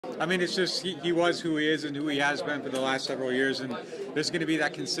I mean, it's just he was who he is and who he has been for the last several years, and there's going to be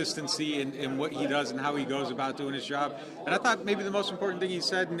that consistency in what he does and how he goes about doing his job. And I thought maybe the most important thing he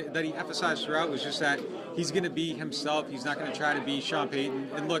said and that he emphasized throughout was just that he's going to be himself. He's not going to try to be Sean Payton.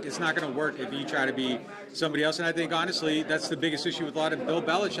 And look, it's not going to work if you try to be somebody else. And I think, honestly, that's the biggest issue with a lot of Bill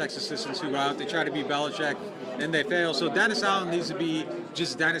Belichick's assistants who go out. They try to be Belichick, and they fail. So Dennis Allen needs to be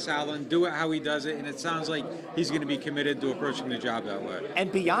just Dennis Allen, do it how he does it. And it sounds like he's going to be committed to approaching the job that way.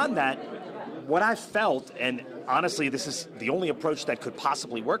 And beyond that, what I felt, and honestly, this is the only approach that could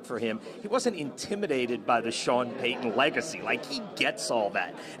possibly work for him, he wasn't intimidated by the Sean Payton legacy. Like, he gets all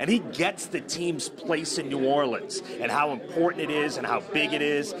that. And he gets the team's place in New Orleans and how important it is and how big it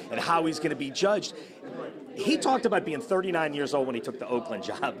is and how he's going to be judged. He talked about being 39 years old when he took the Oakland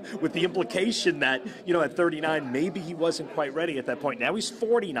job, with the implication that, you know, at 39, maybe he wasn't quite ready at that point. Now he's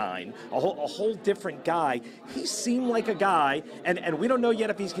 49, a whole different guy. He seemed like a guy, and we don't know yet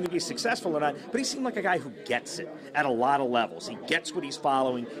if he's going to be successful or not, but he seemed like a guy who gets it at a lot of levels. He gets what he's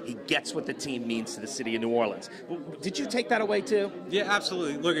following. He gets what the team means to the city of New Orleans. Did you take that away, too? Yeah,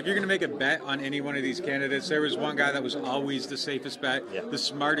 absolutely. Look, if you're going to make a bet on any one of these candidates, there was one guy that was always the safest bet, the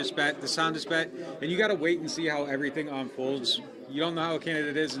smartest bet, the soundest bet, and you got to wait and see how everything unfolds. You don't know how a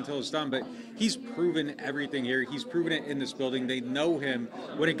candidate is until it's done, but he's proven everything here. He's proven it in this building. They know him.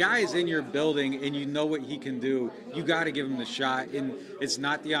 When a guy is in your building and you know what he can do, you got to give him the shot. And it's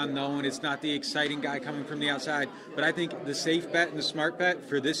not the unknown. It's not the exciting guy coming from the outside. But I think the safe bet and the smart bet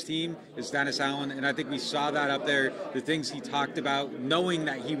for this team is Dennis Allen. And I think we saw that up there, the things he talked about, knowing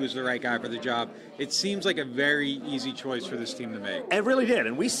that he was the right guy for the job. It seems like a very easy choice for this team to make. It really did.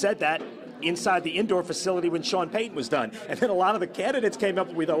 And we said that inside the indoor facility when Sean Payton was done. And then a lot of the candidates came up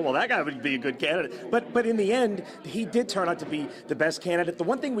and we thought, well, that guy would be a good candidate. But in the end, he did turn out to be the best candidate. The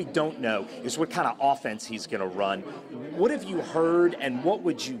one thing we don't know is what kind of offense he's going to run. What have you heard, and what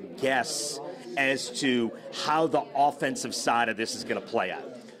would you guess as to how the offensive side of this is going to play out?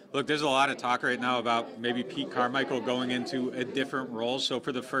 Look, there's a lot of talk right now about maybe Pete Carmichael going into a different role. So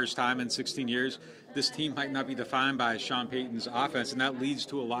for the first time in 16 years, this team might not be defined by Sean Payton's offense, and that leads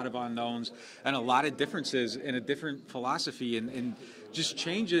to a lot of unknowns and a lot of differences in a different philosophy, and just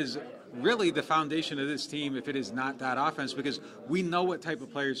changes really the foundation of this team if it is not that offense, because we know what type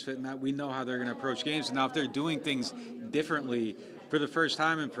of players fit in that. We know how they're going to approach games. And now if they're doing things differently for the first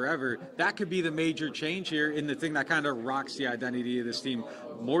time in forever, that could be the major change here in the thing that kind of rocks the identity of this team,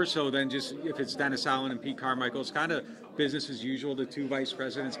 more so than just if it's Dennis Allen and Pete Carmichael. It's kind of business as usual. The two vice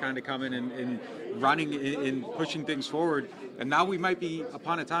presidents kind of coming and running and pushing things forward. And now we might be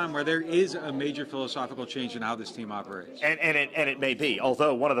upon a time where there is a major philosophical change in how this team operates. And it may be.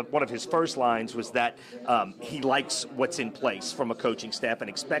 Although one of his first lines was that he likes what's in place from a coaching staff and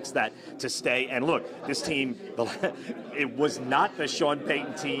expects that to stay. And look, this team, it was not the Sean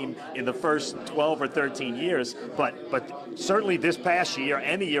Payton team in the first 12 or 13 years, but certainly this past year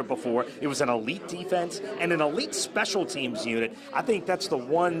and the year before, it was an elite defense and an elite special teams unit. I think that's the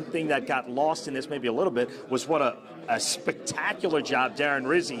one thing that got lost in this maybe a little bit, was what a spectacular job Darren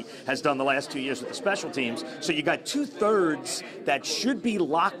Rizzi has done the last 2 years with the special teams. So you got 2/3 that should be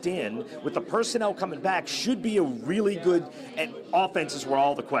locked in with the personnel coming back, should be a really good, and offense is where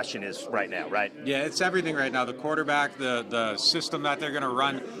all the question is right now, right? Yeah, it's everything right now. The quarterback, the system that they're going to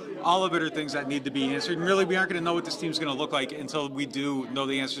run, all of it are things that need to be answered. And really, we aren't going to know what this team's going to look like until we do know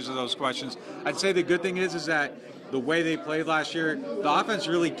the answers to those questions. I'd say the good thing is that the way they played last year, the offense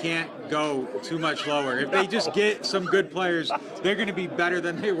really can't go too much lower. If they just get some good players, they're going to be better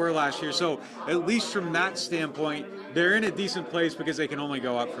than they were last year. So at least from that standpoint, they're in a decent place because they can only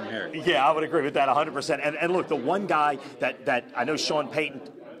go up from here. Yeah, I would agree with that 100%. And look, the one guy that I know Sean Payton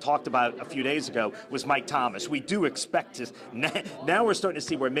talked about a few days ago was Mike Thomas. We do expect to, now we're starting to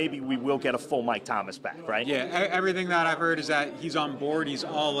see where maybe we will get a full Mike Thomas back, right? Yeah, everything that I've heard is that he's on board, he's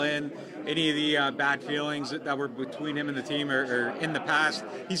all in. Any of the bad feelings that were between him and the team or in the past,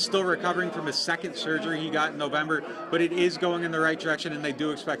 he's still recovering from a second surgery he got in November, but it is going in the right direction, and they do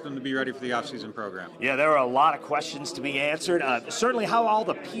expect him to be ready for the offseason program. Yeah, there are a lot of questions to be answered. Certainly how all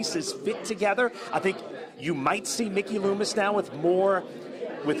the pieces fit together. I think you might see Mickey Loomis now with more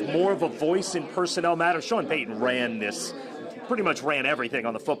of a voice in personnel matters. Sean Payton pretty much ran everything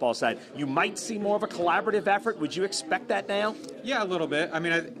on the football side. You might see more of a collaborative effort. Would you expect that now? Yeah, a little bit. I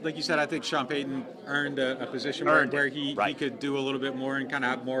mean, like you said, I think Sean Payton earned a position where he could do a little bit more and kind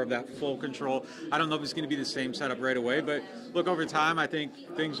of have more of that full control. I don't know if it's going to be the same setup right away, but look, over time, I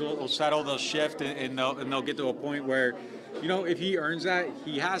think things will settle, they'll shift, and they'll get to a point where, you know, if he earns that,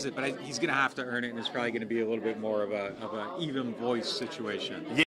 he has it, but he's going to have to earn it, and it's probably going to be a little bit more of an even voice situation. Yeah.